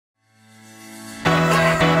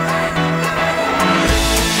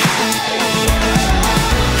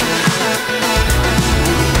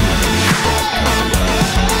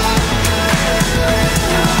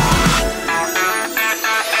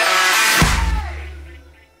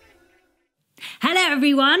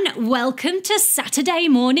everyone, welcome to Saturday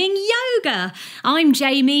Morning Yoga. I'm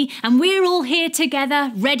Jamie and we're all here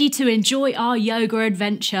together ready to enjoy our yoga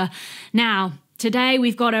adventure. Now, today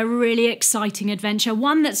we've got a really exciting adventure,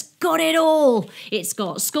 one that's got it all. It's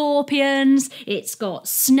got scorpions, it's got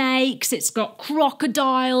snakes, it's got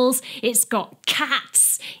crocodiles, it's got cats.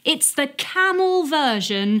 It's the camel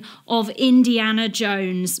version of Indiana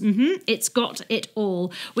Jones. It's got it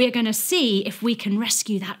all. We're going to see if we can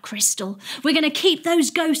rescue that crystal. We're going to keep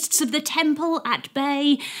those ghosts of the temple at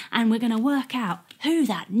bay, and we're going to work out who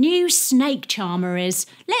that new snake charmer is.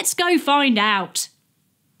 Let's go find out.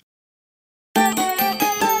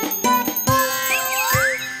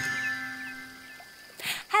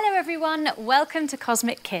 Hello everyone, welcome to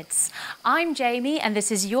Cosmic Kids. I'm Jamie and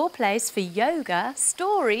this is your place for yoga,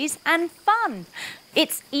 stories and fun.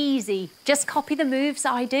 It's easy, just copy the moves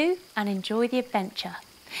I do and enjoy the adventure.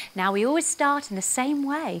 Now we always start in the same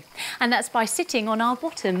way, and that's by sitting on our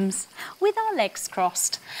bottoms with our legs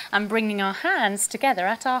crossed and bringing our hands together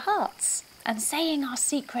at our hearts and saying our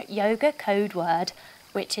secret yoga code word,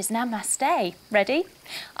 which is Namaste. Ready?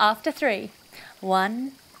 After 3.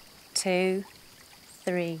 1, 2,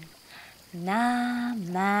 3.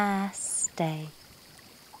 Namaste.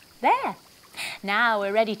 There. Now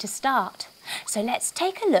we're ready to start. So let's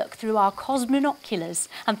take a look through our cosmonoculars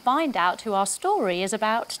and find out who our story is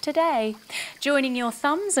about today. Joining your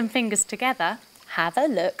thumbs and fingers together, have a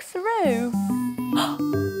look through.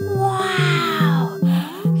 Wow!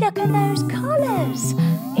 Look at those colours.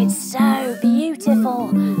 It's so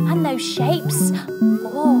beautiful. And those shapes.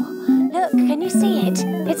 Oh, look, can you see it?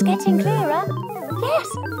 It's getting clearer. Yes,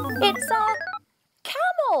 it's a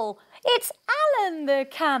camel. It's Alan the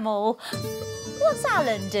camel. What's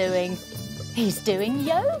Alan doing? He's doing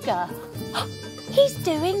yoga. He's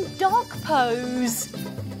doing dog pose.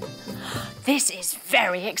 This is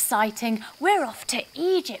very exciting. We're off to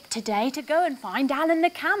Egypt today to go and find Alan the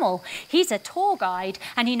camel. He's a tour guide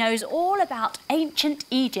and he knows all about ancient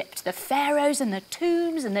Egypt, the pharaohs and the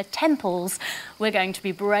tombs and the temples. We're going to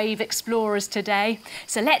be brave explorers today.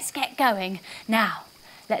 So let's get going. Now,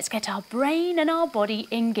 let's get our brain and our body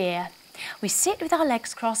in gear. We sit with our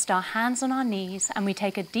legs crossed, our hands on our knees, and we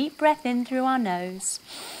take a deep breath in through our nose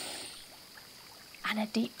and a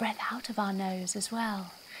deep breath out of our nose as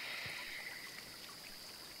well.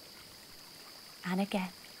 And again,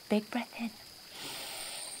 big breath in,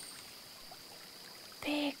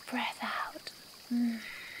 big breath out.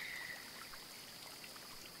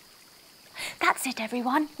 That's it,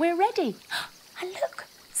 everyone. We're ready. And look,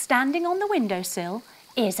 standing on the windowsill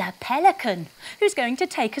is a pelican who's going to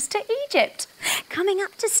take us to Egypt. Coming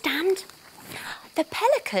up to stand. The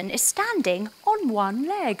pelican is standing on one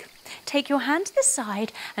leg. Take your hand to the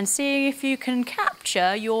side and see if you can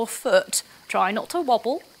capture your foot. Try not to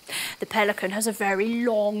wobble. The pelican has a very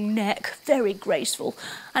long neck, very graceful,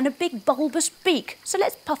 and a big bulbous beak. So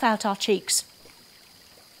let's puff out our cheeks.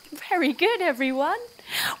 Very good, everyone.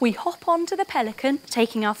 We hop onto the pelican,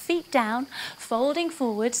 taking our feet down, folding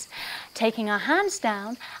forwards, taking our hands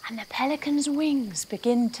down, and the pelican's wings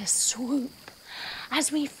begin to swoop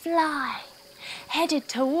as we fly, headed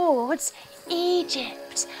towards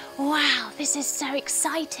Egypt. Wow, this is so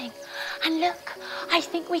exciting. And look, I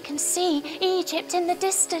think we can see Egypt in the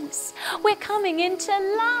distance. We're coming into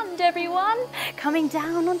land, everyone. Coming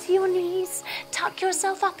down onto your knees, tuck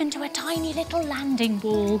yourself up into a tiny little landing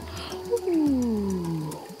ball.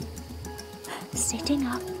 Ooh. Sitting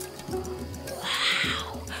up.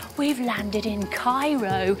 Wow, we've landed in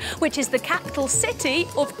Cairo, which is the capital city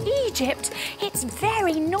of Egypt. It's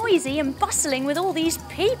very noisy and bustling with all these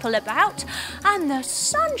people about, and the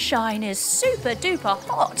sunshine is super duper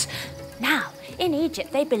hot. Now, in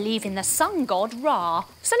Egypt, they believe in the sun god Ra.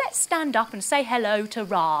 So let's stand up and say hello to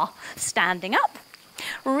Ra. Standing up,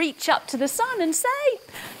 reach up to the sun and say,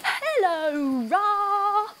 hello,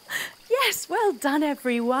 Ra. Yes, well done,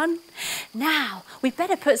 everyone. Now, we'd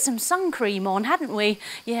better put some sun cream on, hadn't we?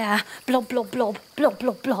 Yeah, blob, blob, blob, blob,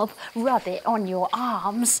 blob, blob. Rub it on your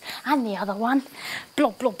arms. And the other one,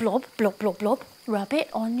 blob, blob, blob, blob, blob, blob. Rub it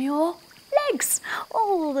on your legs.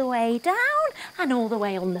 All the way down and all the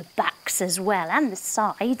way on the backs as well and the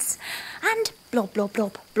sides. And blob, blob,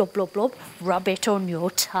 blob, blob, blob, blob. Rub it on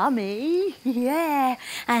your tummy. Yeah.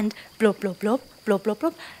 And blob, blob, blob, blob, blob,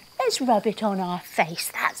 blob. Let's rub it on our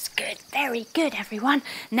face. That's good. Very good, everyone.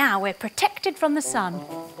 Now we're protected from the sun.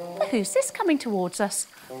 Who's this coming towards us?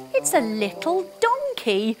 It's a little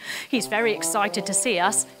donkey. He's very excited to see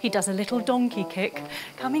us. He does a little donkey kick.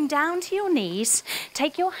 Coming down to your knees,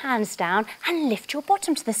 take your hands down and lift your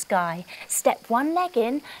bottom to the sky. Step one leg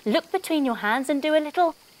in, look between your hands and do a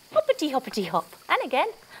little hoppity hoppity hop. And again,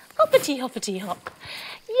 Hoppity hoppity hop.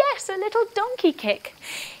 Yes, a little donkey kick.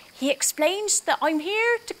 He explains that I'm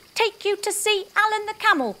here to take you to see Alan the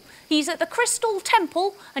camel. He's at the Crystal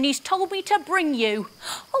Temple and he's told me to bring you.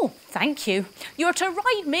 Oh, thank you. You're to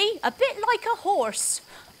ride me a bit like a horse.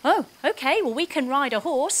 Oh, OK, well, we can ride a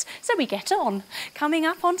horse, so we get on. Coming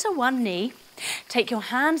up onto one knee, take your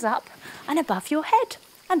hands up and above your head,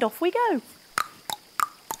 and off we go.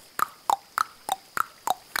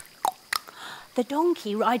 The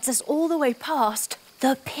donkey rides us all the way past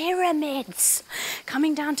the pyramids.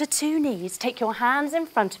 Coming down to two knees, take your hands in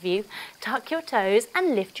front of you, tuck your toes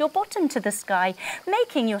and lift your bottom to the sky,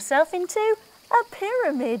 making yourself into a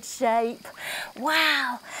pyramid shape.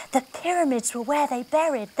 Wow, the pyramids were where they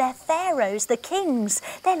buried their pharaohs, the kings.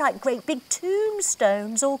 They're like great big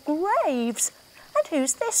tombstones or graves. And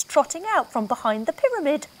who's this trotting out from behind the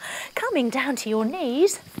pyramid? Coming down to your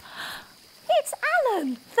knees, it's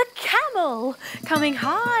Alan, the camel. Coming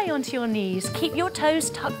high onto your knees, keep your toes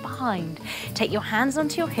tucked behind. Take your hands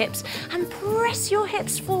onto your hips and press your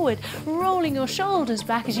hips forward, rolling your shoulders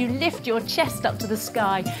back as you lift your chest up to the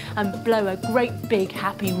sky and blow a great big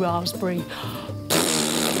happy raspberry.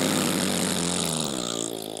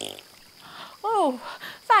 Oh,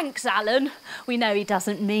 thanks, Alan. We know he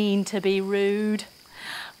doesn't mean to be rude.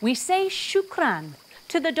 We say shukran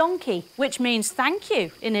to the donkey, which means thank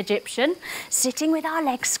you in Egyptian, sitting with our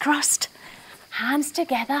legs crossed, hands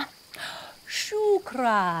together.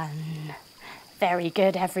 Shukran. Very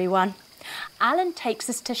good, everyone. Alan takes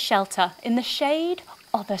us to shelter in the shade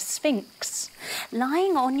of a sphinx.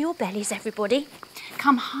 Lying on your bellies, everybody.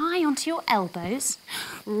 Come high onto your elbows.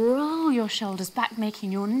 Roll your shoulders back,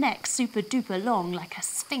 making your neck super duper long like a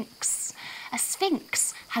sphinx. A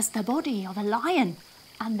sphinx has the body of a lion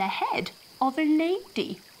and the head of a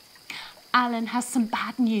lady. Alan has some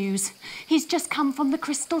bad news. He's just come from the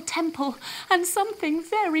Crystal Temple and something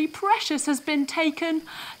very precious has been taken.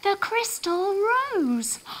 The crystal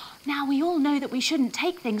rose. Now, we all know that we shouldn't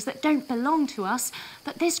take things that don't belong to us,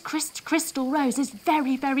 but this crystal rose is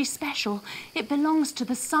very, very special. It belongs to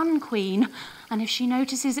the Sun Queen, and if she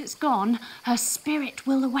notices it's gone, her spirit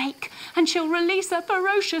will awake and she'll release a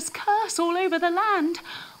ferocious curse all over the land.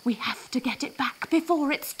 We have to get it back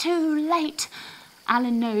before it's too late.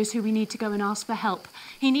 Alan knows who we need to go and ask for help.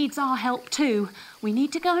 He needs our help too. We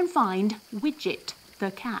need to go and find Widget the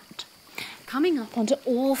cat. Coming up onto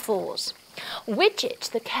all fours. Widget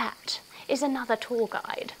the cat is another tour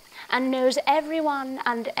guide and knows everyone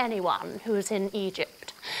and anyone who's in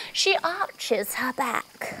Egypt. She arches her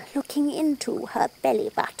back, looking into her belly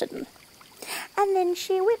button. And then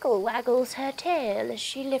she wiggle-waggles her tail as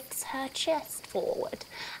she lifts her chest forward,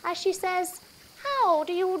 as she says, "How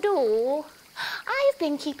do you do? I've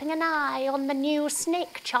been keeping an eye on the new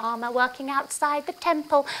snake charmer working outside the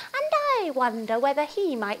temple, and I wonder whether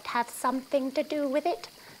he might have something to do with it.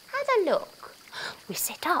 Have a look." We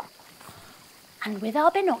sit up, and with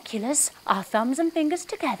our binoculars, our thumbs and fingers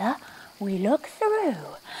together, we look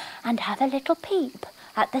through and have a little peep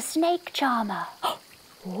at the snake charmer.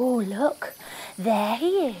 Oh, look, there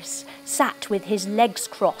he is, sat with his legs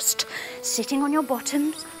crossed. Sitting on your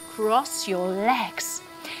bottoms, cross your legs.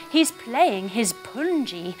 He's playing his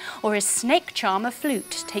punji, or his snake charmer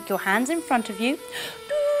flute. Take your hands in front of you.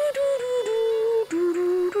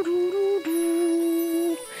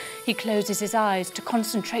 He closes his eyes to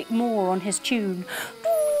concentrate more on his tune.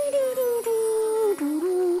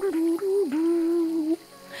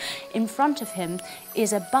 In front of him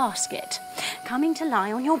is a basket. Coming to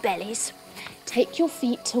lie on your bellies, take your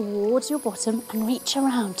feet towards your bottom and reach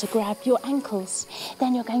around to grab your ankles.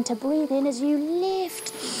 Then you're going to breathe in as you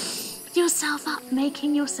lift yourself up,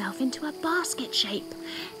 making yourself into a basket shape.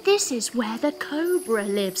 This is where the cobra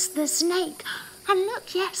lives, the snake. And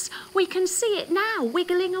look, yes, we can see it now,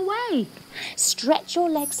 wiggling away. Stretch your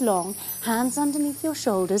legs long, hands underneath your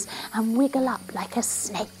shoulders, and wiggle up like a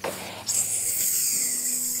snake.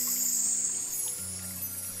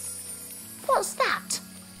 What's that?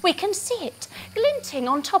 We can see it, glinting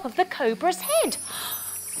on top of the cobra's head.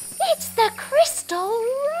 It's the crystal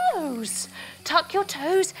rose. Tuck your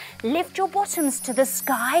toes, lift your bottoms to the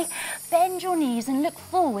sky, bend your knees and look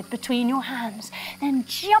forward between your hands. Then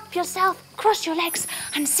jump yourself, cross your legs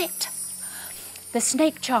and sit. The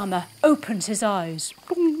snake charmer opens his eyes.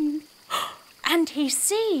 And he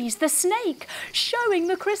sees the snake showing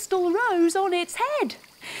the crystal rose on its head.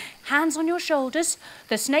 Hands on your shoulders.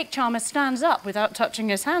 The snake charmer stands up without touching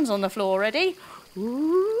his hands on the floor. Ready?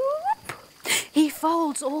 Whoop. He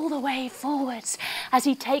folds all the way forwards as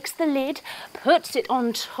he takes the lid, puts it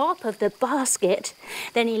on top of the basket.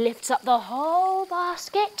 Then he lifts up the whole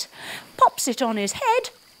basket, pops it on his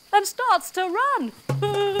head and starts to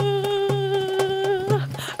run.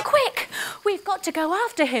 We've got to go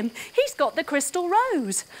after him. He's got the crystal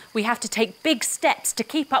rose. We have to take big steps to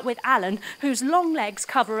keep up with Alan, whose long legs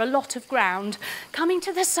cover a lot of ground. Coming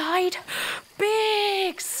to the side,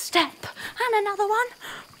 big step, and another one,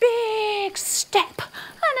 big step,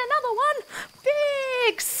 and another one,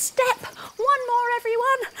 big step. One more,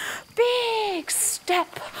 everyone, big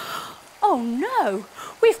step. Oh no,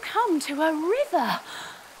 we've come to a river.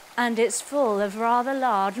 And it's full of rather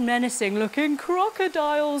large, menacing-looking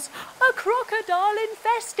crocodiles. A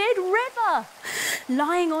crocodile-infested river.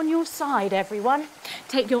 Lying on your side, everyone.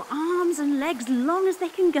 Take your arms and legs long as they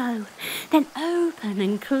can go. Then open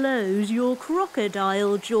and close your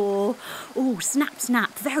crocodile jaw. Oh, snap,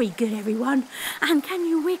 snap. Very good, everyone. And can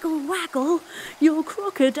you wiggle, waggle your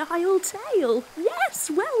crocodile tail?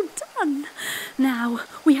 Yes, well done. Now,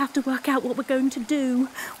 we have to work out what we're going to do.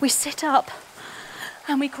 We sit up.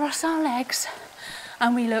 And we cross our legs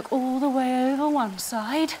and we look all the way over one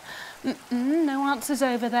side. No answers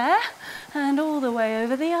over there. And all the way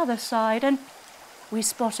over the other side. And we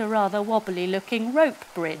spot a rather wobbly looking rope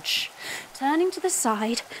bridge. Turning to the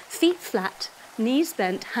side, feet flat, knees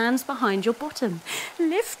bent, hands behind your bottom.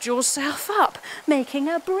 Lift yourself up, making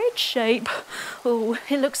a bridge shape. Oh,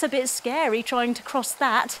 it looks a bit scary trying to cross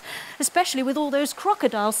that, especially with all those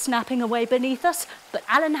crocodiles snapping away beneath us. But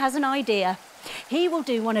Alan has an idea. He will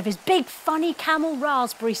do one of his big, funny camel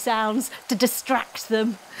raspberry sounds to distract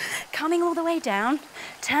them. Coming all the way down,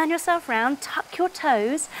 turn yourself round, tuck your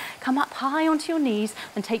toes, come up high onto your knees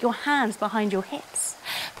and take your hands behind your hips.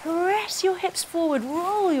 Press your hips forward,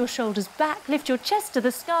 roll your shoulders back, lift your chest to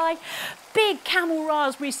the sky. Big camel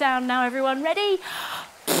raspberry sound now, everyone. Ready?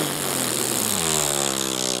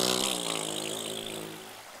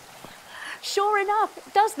 Sure enough,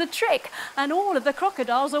 it does the trick, and all of the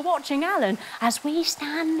crocodiles are watching Alan as we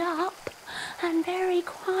stand up and very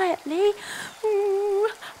quietly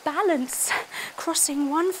balance, crossing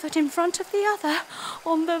one foot in front of the other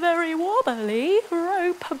on the very wobbly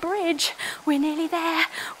rope bridge. We're nearly there.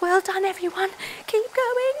 Well done, everyone. Keep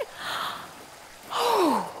going.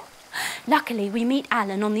 Oh. Luckily, we meet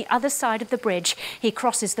Alan on the other side of the bridge. He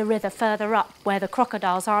crosses the river further up where the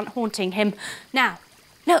crocodiles aren't haunting him. Now,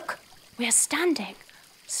 look. We are standing,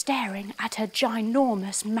 staring at a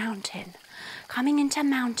ginormous mountain, coming into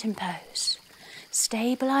mountain pose.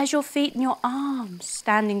 Stabilise your feet and your arms,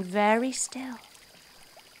 standing very still.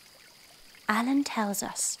 Alan tells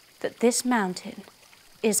us that this mountain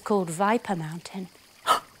is called Viper Mountain.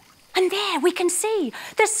 And there we can see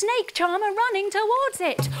the snake charmer running towards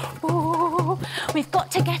it. Oh, we've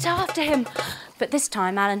got to get after him. But this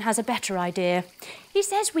time Alan has a better idea. He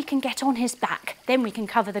says we can get on his back, then we can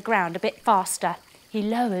cover the ground a bit faster. He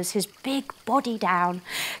lowers his big body down,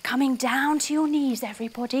 coming down to your knees,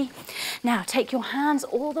 everybody. Now take your hands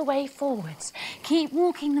all the way forwards. Keep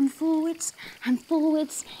walking them forwards and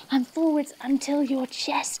forwards and forwards until your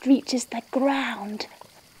chest reaches the ground.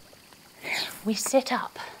 We sit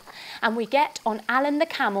up. And we get on Alan the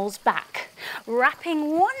camel's back,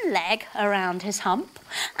 wrapping one leg around his hump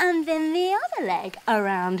and then the other leg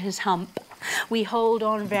around his hump. We hold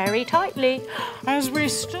on very tightly as we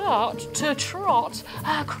start to trot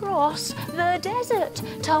across the desert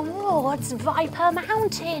towards Viper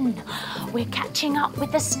Mountain. We're catching up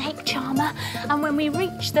with the snake charmer, and when we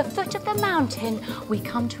reach the foot of the mountain, we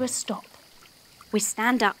come to a stop. We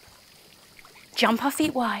stand up, jump our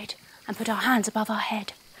feet wide and put our hands above our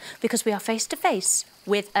head, because we are face to face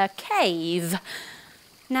with a cave.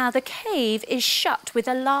 Now the cave is shut with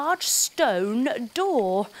a large stone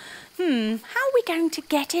door. How are we going to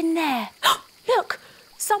get in there? Look,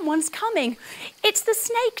 someone's coming. It's the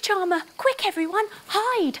snake charmer. Quick, everyone,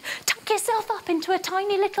 hide. Tuck yourself up into a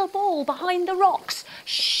tiny little ball behind the rocks.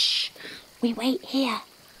 Shh. We wait here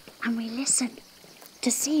and we listen to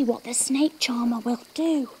see what the snake charmer will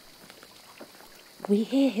do. We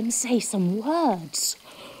hear him say some words.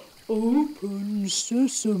 Open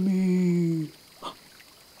sesame.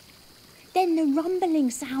 Then the rumbling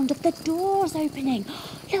sound of the doors opening.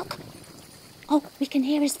 Look. Oh, we can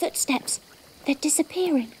hear his footsteps. They're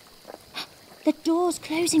disappearing. The door's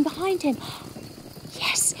closing behind him.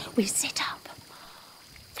 Yes, we sit up.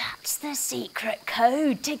 That's the secret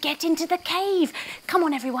code to get into the cave. Come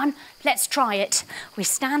on, everyone. Let's try it. We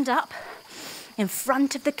stand up in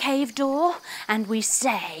front of the cave door and we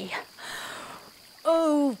say,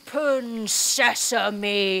 Open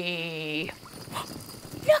sesame.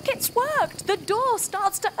 Look, it's worked. The door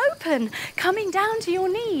starts to open, coming down to your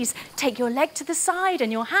knees. Take your leg to the side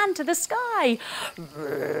and your hand to the sky.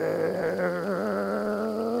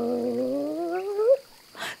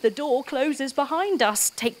 The door closes behind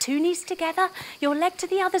us. Take two knees together, your leg to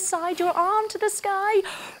the other side, your arm to the sky.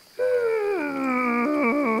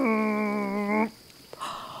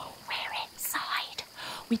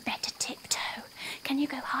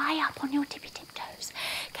 high up on your tippy-tip-toes.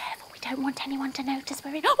 Careful, we don't want anyone to notice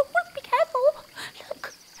we're in. Oh, be careful.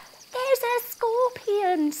 Look, there's a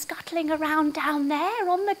scorpion scuttling around down there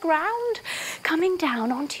on the ground, coming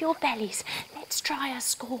down onto your bellies. Let's try a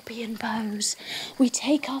scorpion pose. We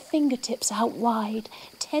take our fingertips out wide,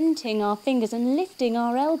 tenting our fingers and lifting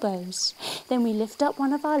our elbows. Then we lift up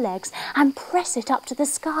one of our legs and press it up to the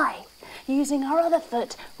sky. Using our other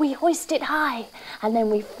foot, we hoist it high, and then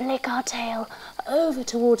we flick our tail over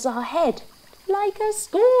towards our head, like a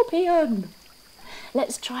scorpion.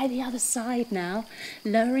 Let's try the other side now.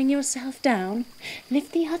 Lowering yourself down,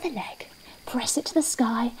 lift the other leg, press it to the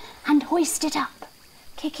sky, and hoist it up,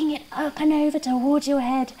 kicking it up and over towards your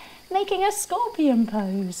head, making a scorpion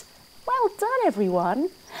pose. Well done, everyone.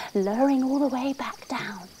 Lowering all the way back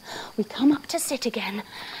down, we come up to sit again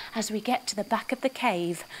as we get to the back of the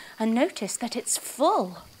cave and notice that it's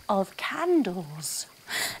full of candles.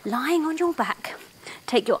 Lying on your back,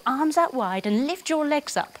 take your arms out wide and lift your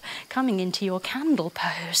legs up, coming into your candle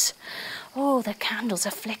pose. Oh, the candles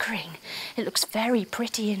are flickering. It looks very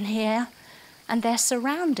pretty in here. And they're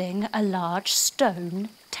surrounding a large stone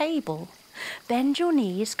table. Bend your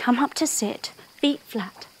knees, come up to sit, feet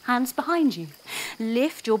flat, hands behind you.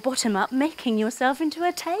 Lift your bottom up, making yourself into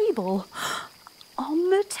a table. On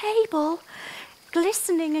the table,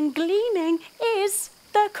 glistening and gleaming, is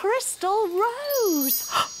the crystal rose.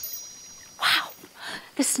 Wow!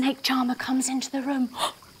 The snake charmer comes into the room.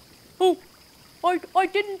 Oh, I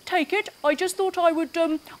didn't take it. I just thought I would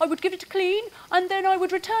give it a clean and then I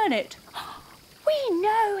would return it. We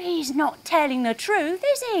know he's not telling the truth,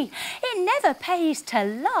 is he? It never pays to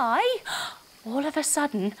lie. All of a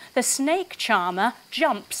sudden, the snake charmer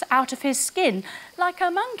jumps out of his skin like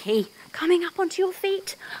a monkey, coming up onto your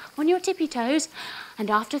feet, on your tippy toes.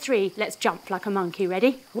 And after 3, let's jump like a monkey.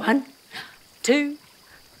 Ready? 1, 2,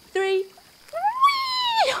 3. Whee!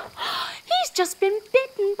 He's just been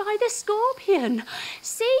bitten by the scorpion.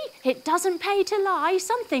 See, it doesn't pay to lie.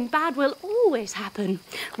 Something bad will always happen.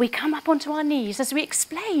 We come up onto our knees as we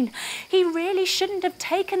explain. He really shouldn't have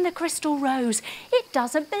taken the crystal rose. It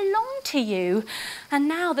doesn't belong to you. And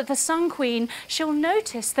now that the Sun Queen, she'll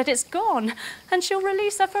notice that it's gone and she'll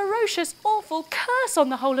release a ferocious, awful curse on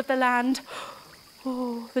the whole of the land.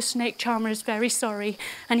 Oh, the snake charmer is very sorry,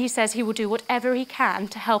 and he says he will do whatever he can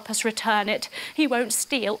to help us return it. He won't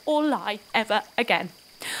steal or lie ever again.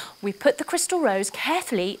 We put the crystal rose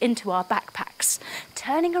carefully into our backpacks,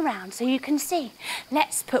 turning around so you can see.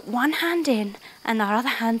 Let's put one hand in and our other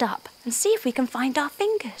hand up and see if we can find our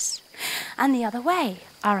fingers. And the other way,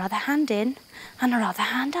 our other hand in and our other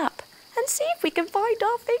hand up and see if we can find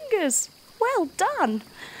our fingers. Well done.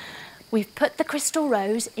 We've put the crystal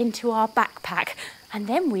rose into our backpack and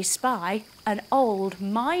then we spy an old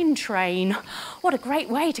mine train. What a great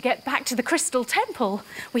way to get back to the Crystal Temple.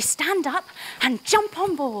 We stand up and jump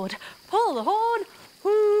on board. Pull the horn,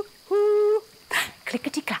 hoo, hoo.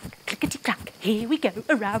 Clickety-clack, clickety-clack, here we go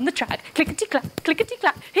around the track. Clickety-clack,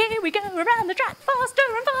 clickety-clack, here we go around the track. Faster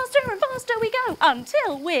and faster and faster we go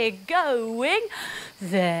until we're going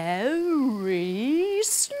very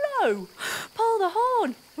slow. Pull the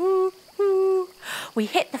horn, hoo, hoo. We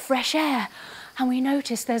hit the fresh air and we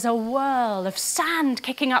notice there's a whirl of sand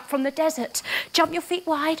kicking up from the desert. Jump your feet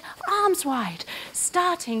wide, arms wide,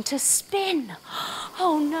 starting to spin.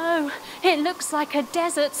 Oh no, it looks like a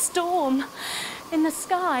desert storm. In the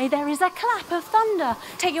sky there is a clap of thunder.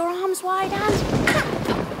 Take your arms wide and clap.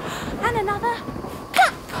 And another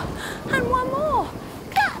clap. And one more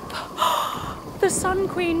clap. The Sun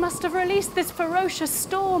Queen must have released this ferocious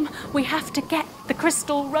storm. We have to get the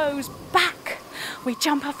crystal rose back. We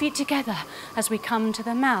jump our feet together as we come to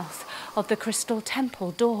the mouth of the Crystal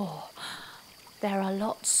Temple door. There are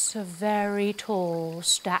lots of very tall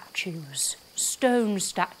statues, stone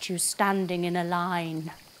statues standing in a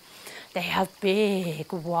line. They have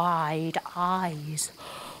big, wide eyes.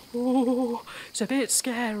 Oh, it's a bit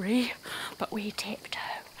scary, but we tiptoe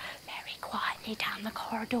very quietly down the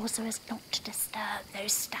corridor so as not to disturb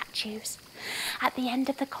those statues. At the end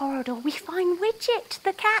of the corridor, we find Widget,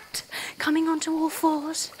 the cat, coming onto all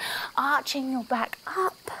fours, arching your back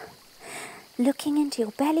up, looking into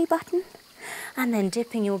your belly button, and then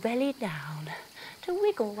dipping your belly down to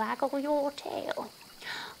wiggle-waggle your tail.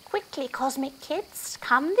 Quickly, cosmic kids,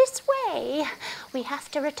 come this way. We have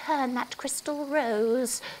to return that crystal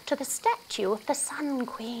rose to the statue of the Sun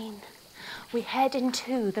Queen. We head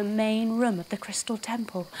into the main room of the Crystal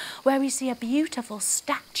Temple, where we see a beautiful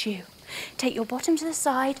statue. Take your bottom to the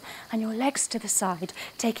side and your legs to the side,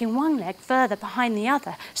 taking one leg further behind the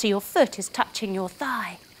other so your foot is touching your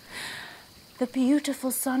thigh. The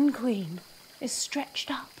beautiful Sun Queen is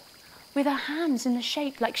stretched up, with her hands in the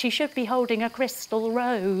shape like she should be holding a crystal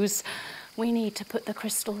rose. We need to put the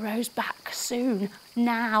crystal rose back soon.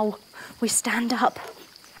 Now we stand up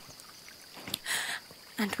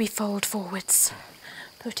and we fold forwards,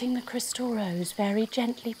 putting the crystal rose very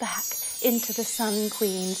gently back into the Sun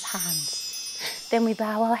Queen's hands. Then we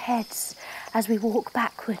bow our heads as we walk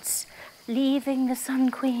backwards, leaving the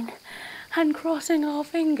Sun Queen and crossing our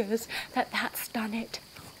fingers that that's done it.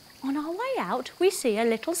 On our way out, we see a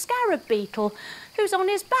little scarab beetle who's on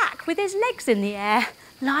his back with his legs in the air.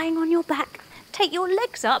 Lying on your back, take your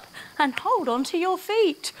legs up and hold on to your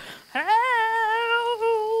feet. Help!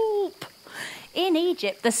 In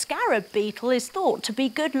Egypt, the scarab beetle is thought to be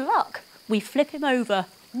good luck. We flip him over.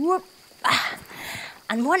 Whoop.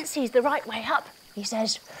 And once he's the right way up, he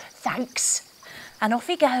says, thanks. And off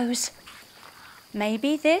he goes.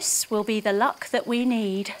 Maybe this will be the luck that we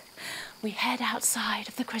need. We head outside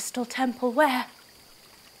of the Crystal Temple where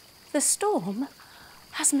the storm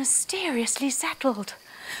has mysteriously settled.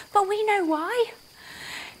 But we know why.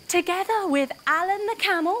 Together with Alan the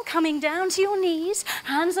camel coming down to your knees,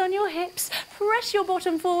 hands on your hips, press your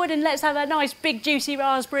bottom forward and let's have a nice big juicy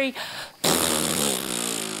raspberry.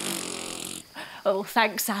 Oh,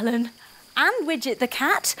 thanks, Alan. And Widget the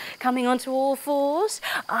cat coming onto all fours,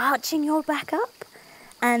 arching your back up.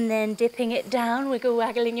 And then dipping it down,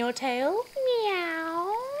 waggling your tail.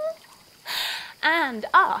 Meow. And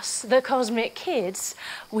us, the Cosmic Kids,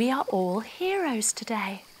 we are all heroes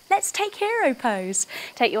today. Let's take hero pose.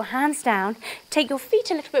 Take your hands down, take your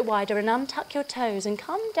feet a little bit wider and untuck your toes and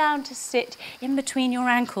come down to sit in between your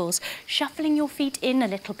ankles, shuffling your feet in a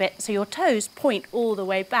little bit so your toes point all the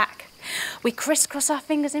way back. We crisscross our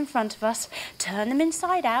fingers in front of us, turn them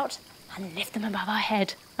inside out and lift them above our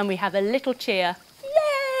head. And we have a little cheer.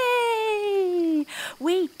 Yay!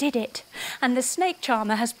 We did it. And the snake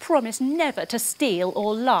charmer has promised never to steal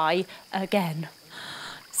or lie again.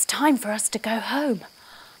 It's time for us to go home.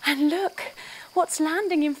 And look, what's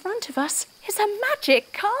landing in front of us is a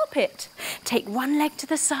magic carpet. Take one leg to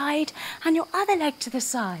the side and your other leg to the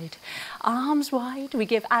side. Arms wide, we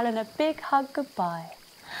give Alan a big hug goodbye.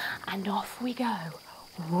 And off we go.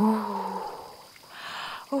 Woo!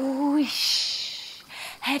 Whoosh!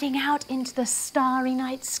 Heading out into the starry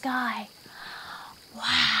night sky.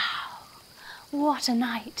 Wow! What a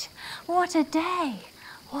night! What a day!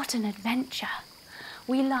 What an adventure!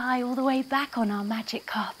 We lie all the way back on our magic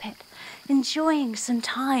carpet, enjoying some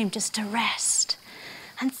time just to rest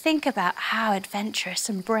and think about how adventurous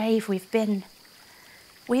and brave we've been.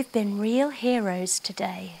 We've been real heroes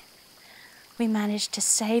today. We managed to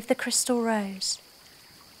save the crystal rose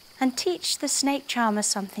and teach the snake charmer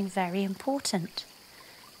something very important,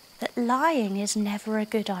 that lying is never a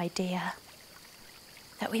good idea,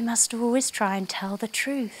 that we must always try and tell the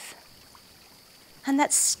truth, and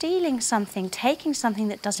that stealing something, taking something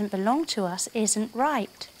that doesn't belong to us isn't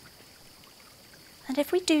right. And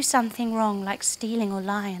if we do something wrong like stealing or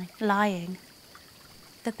lying,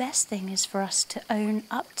 the best thing is for us to own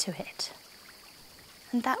up to it.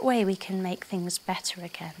 And that way we can make things better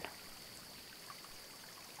again.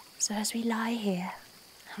 So as we lie here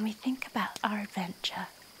and we think about our adventure,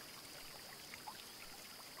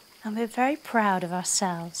 and we're very proud of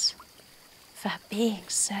ourselves for being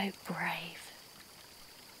so brave,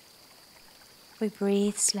 we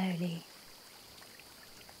breathe slowly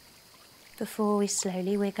before we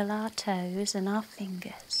slowly wiggle our toes and our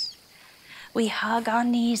fingers. We hug our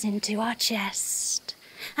knees into our chest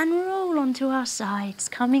and roll onto our sides,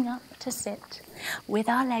 coming up to sit with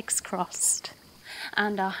our legs crossed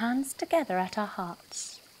and our hands together at our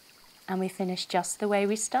hearts. And we finish just the way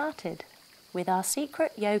we started, with our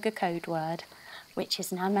secret yoga code word, which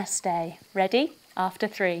is Namaste. Ready? After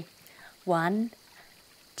 3. 1,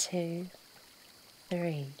 2,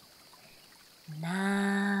 3.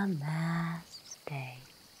 Namaste.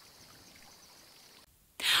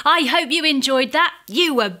 I hope you enjoyed that.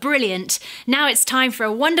 You were brilliant. Now it's time for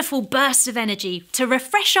a wonderful burst of energy to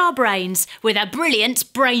refresh our brains with a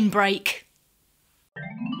brilliant brain break.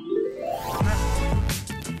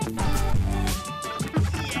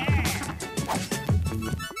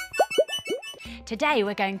 Today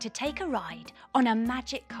we're going to take a ride on a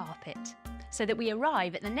magic carpet so that we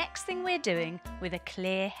arrive at the next thing we're doing with a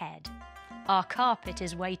clear head. Our carpet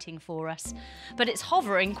is waiting for us, but it's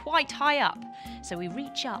hovering quite high up, so we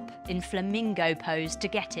reach up in flamingo pose to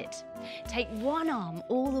get it. Take one arm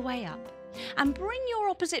all the way up and bring your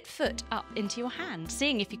opposite foot up into your hand,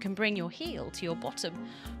 seeing if you can bring your heel to your bottom.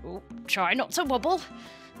 Ooh, try not to wobble.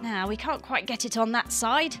 Now, we can't quite get it on that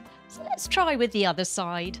side, so let's try with the other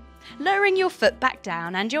side. Lowering your foot back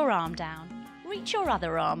down and your arm down. Reach your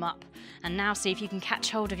other arm up And now see if you can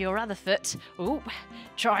catch hold of your other foot. Ooh,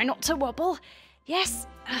 try not to wobble. Yes,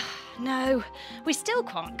 no, we still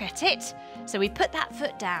can't get it. So we put that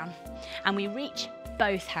foot down and we reach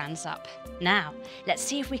both hands up. Now, let's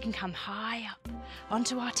see if we can come high up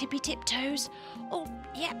onto our tippy tiptoes. Oh,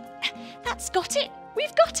 yeah, that's got it.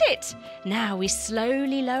 We've got it. Now we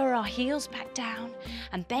slowly lower our heels back down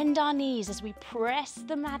and bend our knees as we press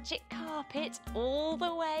the magic carpet all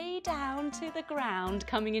the way down to the ground,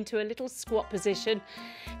 coming into a little squat position.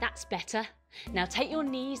 That's better. Now take your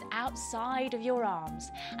knees outside of your arms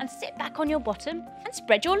and sit back on your bottom and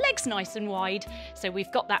spread your legs nice and wide. So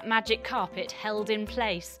we've got that magic carpet held in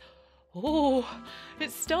place. Oh,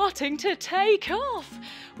 it's starting to take off.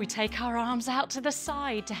 We take our arms out to the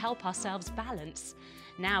side to help ourselves balance.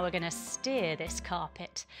 Now we're going to steer this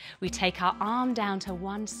carpet. We take our arm down to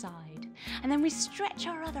one side and then we stretch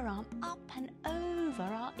our other arm up and over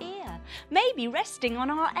our ear, maybe resting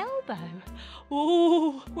on our elbow.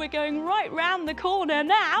 Oh, we're going right round the corner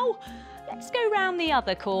now. Let's go round the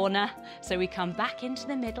other corner. So we come back into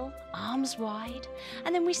the middle, arms wide,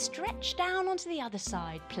 and then we stretch down onto the other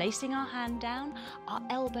side, placing our hand down, our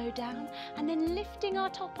elbow down, and then lifting our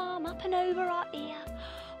top arm up and over our ear.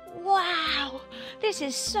 Wow, this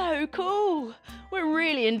is so cool. We're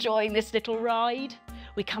really enjoying this little ride.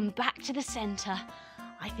 We come back to the centre.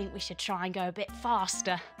 I think we should try and go a bit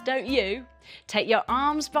faster, don't you? Take your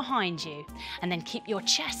arms behind you and then keep your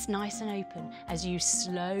chest nice and open as you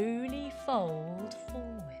slowly fold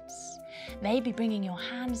forwards. Maybe bringing your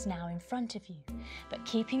hands now in front of you, but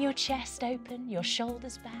keeping your chest open, your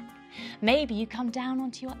shoulders back. Maybe you come down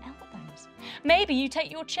onto your elbows. Maybe you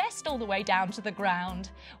take your chest all the way down to the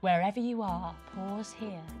ground. Wherever you are, pause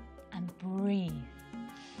here and breathe.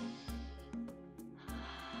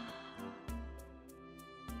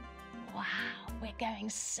 Wow, we're going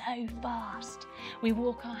so fast. We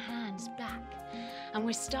walk our hands back and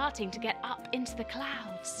we're starting to get up into the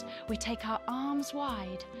clouds. We take our arms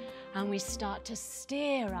wide and we start to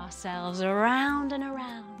steer ourselves around and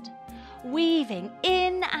around, weaving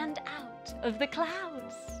in and out of the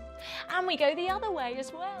clouds. And we go the other way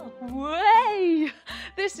as well. Way!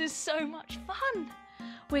 This is so much fun.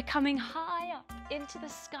 We're coming high up into the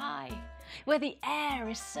sky where the air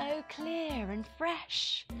is so clear and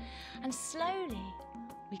fresh. And slowly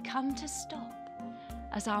we come to stop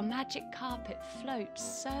as our magic carpet floats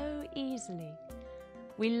so easily.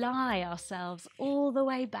 We lie ourselves all the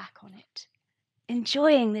way back on it,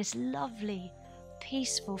 enjoying this lovely,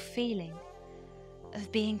 peaceful feeling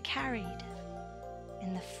of being carried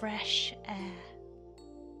in the fresh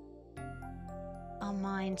air. Our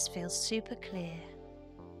minds feel super clear.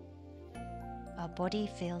 Our body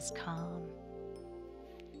feels calm.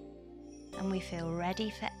 And we feel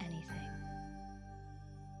ready for anything.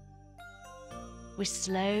 We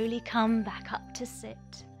slowly come back up to sit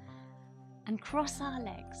and cross our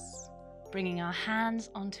legs, bringing our hands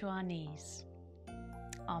onto our knees.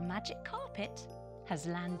 Our magic carpet has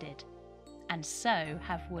landed, and so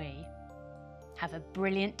have we. Have a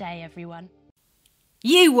brilliant day, everyone.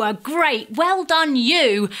 You were great. Well done,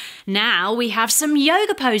 you. Now we have some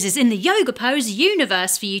yoga poses in the Yoga Pose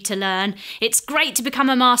universe for you to learn. It's great to become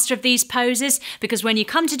a master of these poses because when you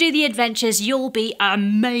come to do the adventures, you'll be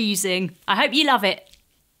amazing. I hope you love it.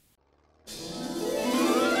 The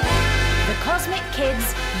Cosmic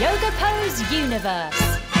Kids Yoga Pose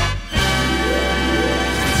universe.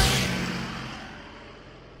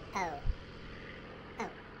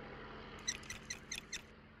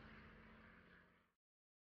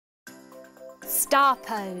 Star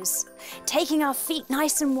pose. Taking our feet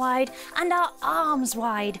nice and wide and our arms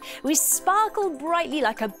wide, we sparkle brightly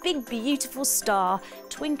like a big beautiful star,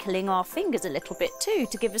 twinkling our fingers a little bit too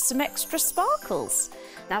to give us some extra sparkles.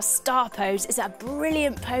 Now star pose is a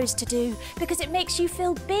brilliant pose to do because it makes you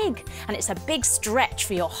feel big and it's a big stretch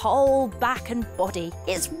for your whole back and body.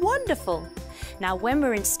 It's wonderful. Now when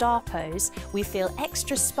we're in star pose, we feel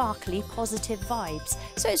extra sparkly, positive vibes.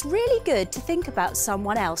 So it's really good to think about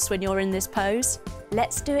someone else when you're in this pose.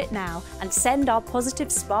 Let's do it now and send our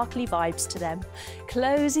positive, sparkly vibes to them.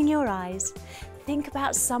 Closing your eyes, think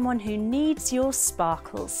about someone who needs your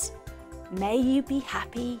sparkles. May you be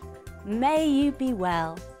happy, may you be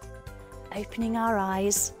well. Opening our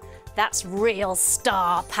eyes, that's real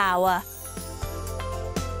star power.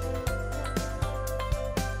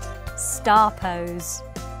 Star pose.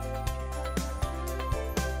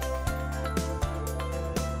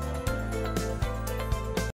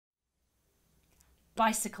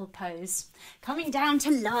 Bicycle pose. Coming down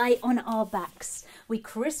to lie on our backs. We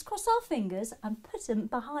crisscross our fingers and put them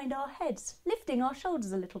behind our heads, lifting our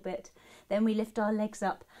shoulders a little bit. Then we lift our legs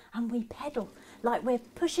up and we pedal like we're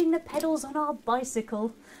pushing the pedals on our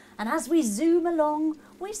bicycle. And as we zoom along,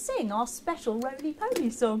 we sing our special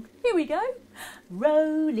roly-poly song. Here we go.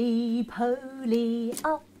 Roly-poly,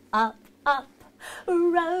 up, up, up.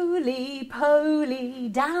 Roly-poly,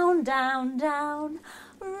 down, down, down.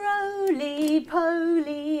 Roly-poly,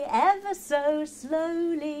 ever so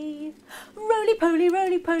slowly.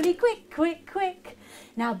 Roly-poly, quick, quick, quick.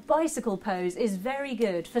 Now, bicycle pose is very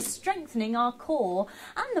good for strengthening our core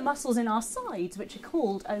and the muscles in our sides, which are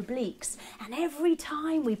called obliques. And every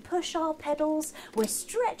time we push our pedals, we're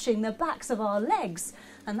stretching the backs of our legs.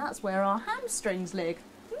 And that's where our hamstrings live.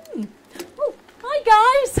 Oh, hi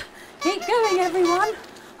guys! Keep going, everyone.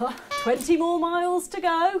 20 more miles to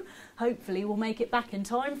go. Hopefully we'll make it back in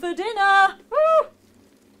time for dinner. Woo!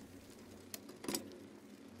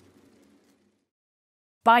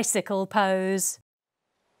 Bicycle pose.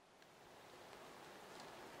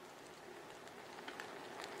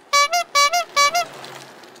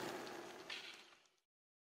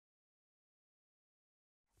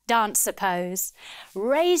 Dancer pose,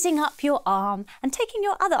 raising up your arm and taking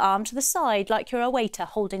your other arm to the side like you're a waiter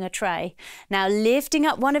holding a tray. Now lifting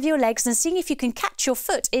up one of your legs and seeing if you can catch your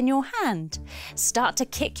foot in your hand. Start to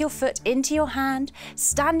kick your foot into your hand,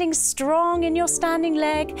 standing strong in your standing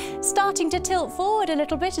leg, starting to tilt forward a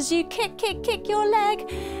little bit as you kick your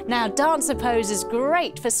leg. Now dancer pose is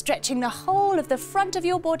great for stretching the whole of the front of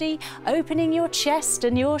your body, opening your chest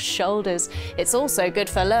and your shoulders. It's also good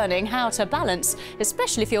for learning how to balance,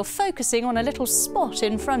 especially if you're focusing on a little spot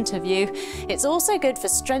in front of you. It's also good for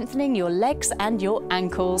strengthening your legs and your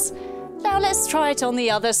ankles. Now let's try it on the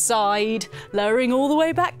other side, lowering all the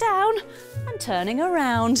way back down and turning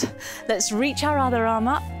around. Let's reach our other arm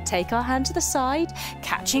up, take our hand to the side,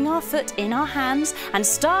 catching our foot in our hands and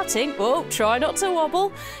starting, try not to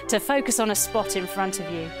wobble, to focus on a spot in front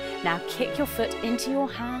of you. Now kick your foot into your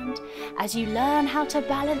hand as you learn how to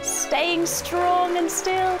balance, staying strong and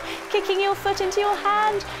still, kicking your foot into your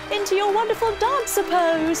hand, into your wonderful dancer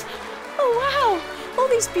pose. Oh wow, all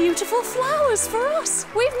these beautiful flowers for us.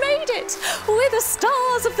 We've made it. We're the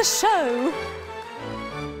stars of the show.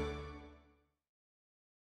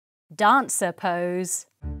 Dancer pose.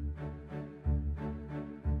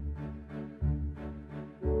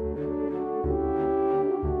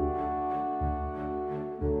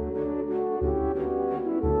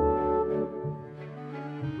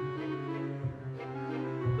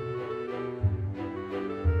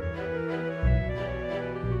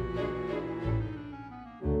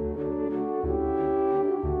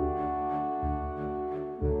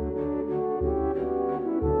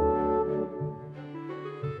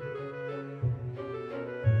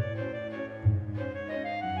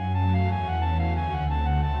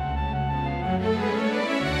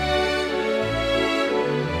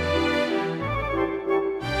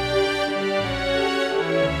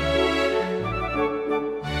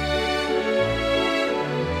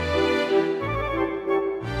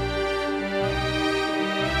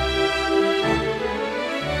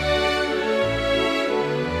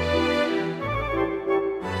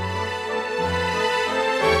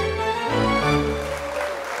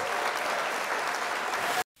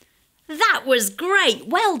 That was great.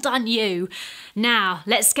 Well done, you. Now,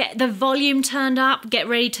 let's get the volume turned up, get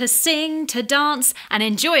ready to sing, to dance, and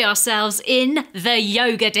enjoy ourselves in the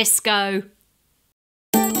yoga disco.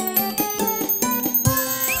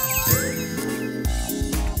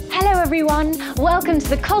 Hello everyone, welcome to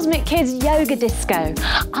the Cosmic Kids Yoga Disco.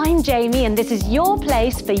 I'm Jamie and this is your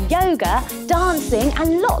place for yoga, dancing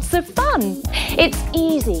and lots of fun. It's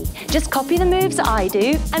easy, just copy the moves I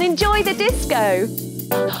do and enjoy the disco.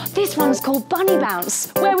 This one's called Bunny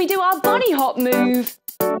Bounce, where we do our bunny hop move.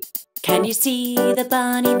 Can you see the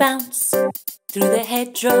bunny bounce through the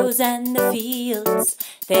hedgerows and the fields?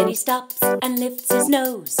 Then he stops and lifts his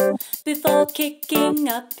nose before kicking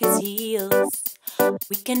up his heels.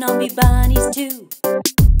 We can all be bunnies too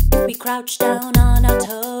if we crouch down on our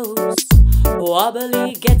toes.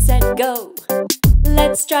 Wobbly, get set, go.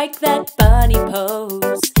 Let's strike that bunny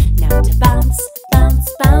pose. Now to bounce, bounce,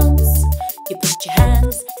 bounce, you put your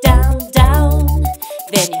hands down, down.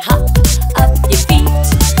 Then you hop up your feet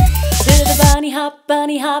to the bunny hop,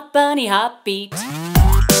 bunny hop, bunny hop beat.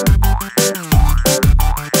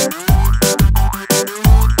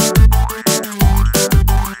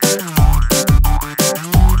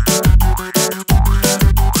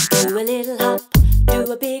 Do a little hop,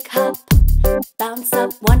 do a big hop. Bounce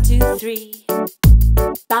up, 1, 2, 3.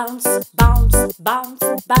 Bounce, bounce, bounce,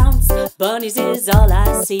 bounce, bunnies is all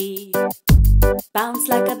I see. Bounce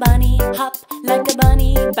like a bunny, hop like a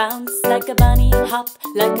bunny, bounce like a bunny, hop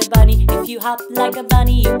like a bunny. If you hop like a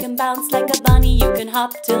bunny, you can bounce like a bunny, you can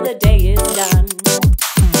hop till the day is done.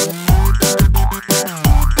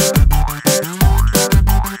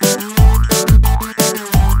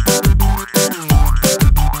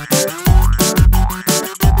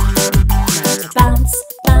 Bounce,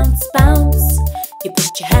 bounce, bounce, you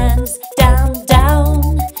put your hands down, down,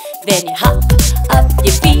 then you hop up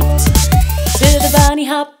your feet to the bunny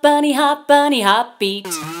hop, bunny hop, bunny hop beat.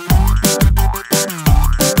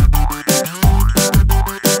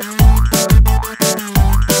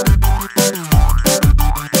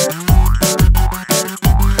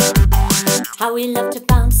 How we love to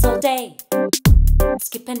bounce all day,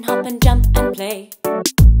 skip and hop and jump and play,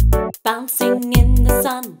 bouncing in the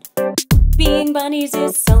sun. Being bunnies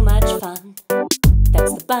is so much fun.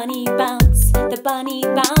 That's the bunny bounce, the bunny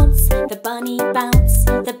bounce, the bunny bounce,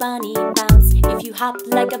 the bunny bounce. If you hop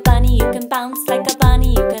like a bunny, you can bounce like a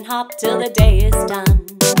bunny, you can hop till the day is done.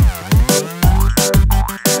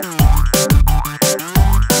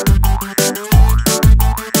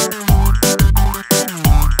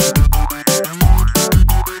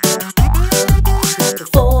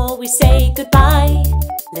 Before we say goodbye,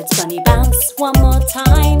 let's bunny bounce one more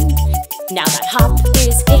time. Now that hop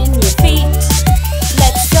is in your feet,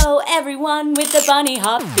 let's go everyone with the bunny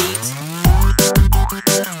hop beat.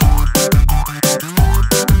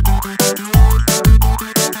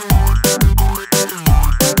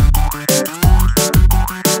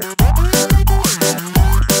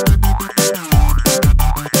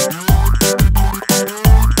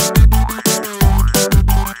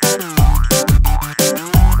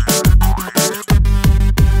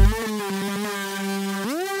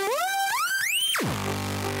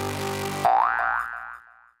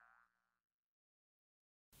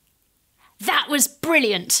 That was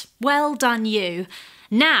brilliant. Well done, you.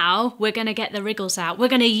 Now we're going to get the wriggles out. We're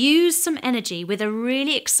going to use some energy with a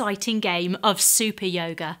really exciting game of super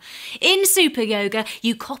yoga. In super yoga,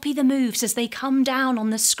 you copy the moves as they come down on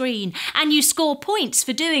the screen and you score points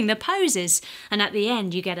for doing the poses. And at the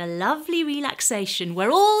end, you get a lovely relaxation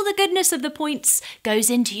where all the goodness of the points goes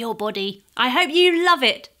into your body. I hope you love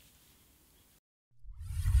it.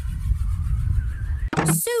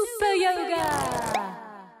 Super yoga!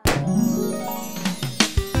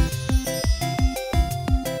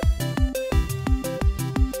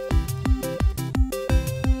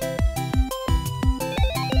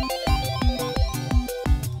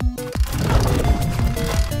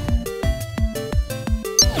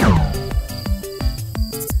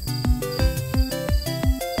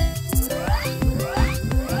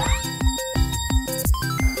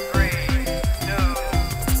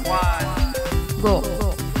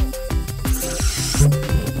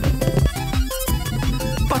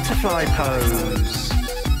 Butterfly pose.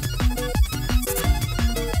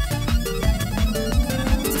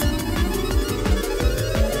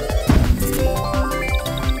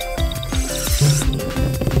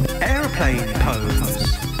 Airplane pose.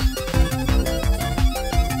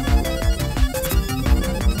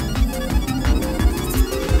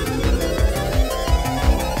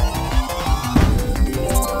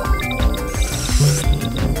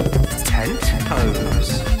 Tent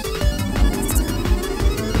pose.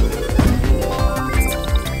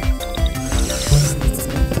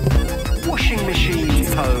 Washing machine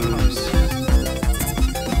pose.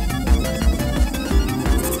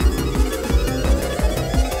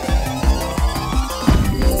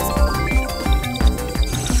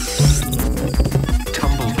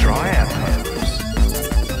 Tumble dryer pose.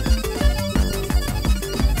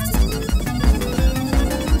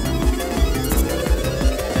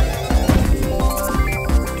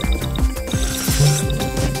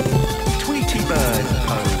 Tweety bird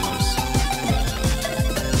pose.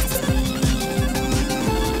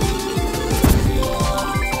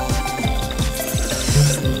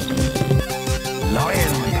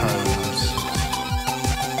 Lion pose.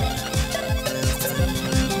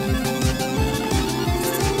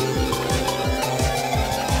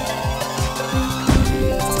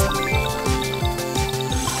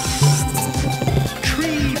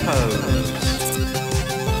 Tree pose.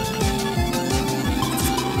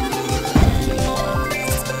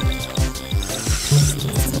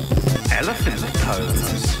 Elephant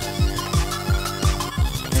pose.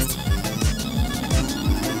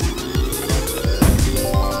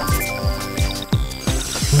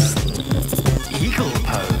 Eagle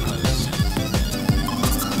pose.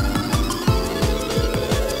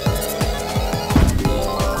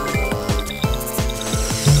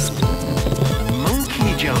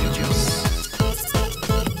 Monkey jumps.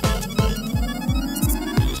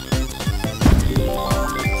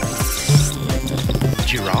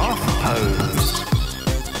 pose.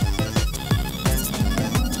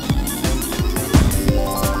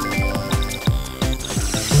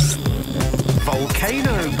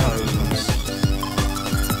 Volcano pose.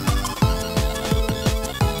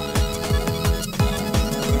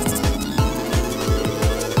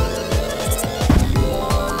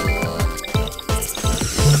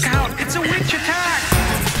 Look out, it's a witch attack!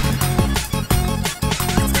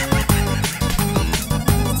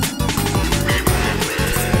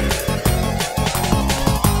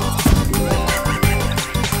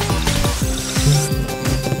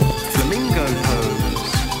 Flamingo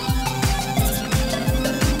pose.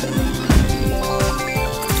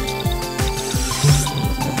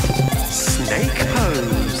 Snake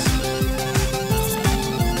pose.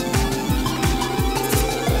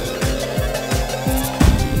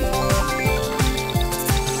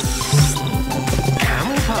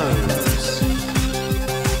 Camel pose.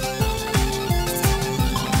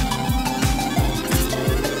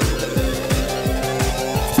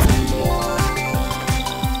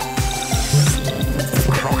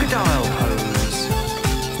 Crocodile pose.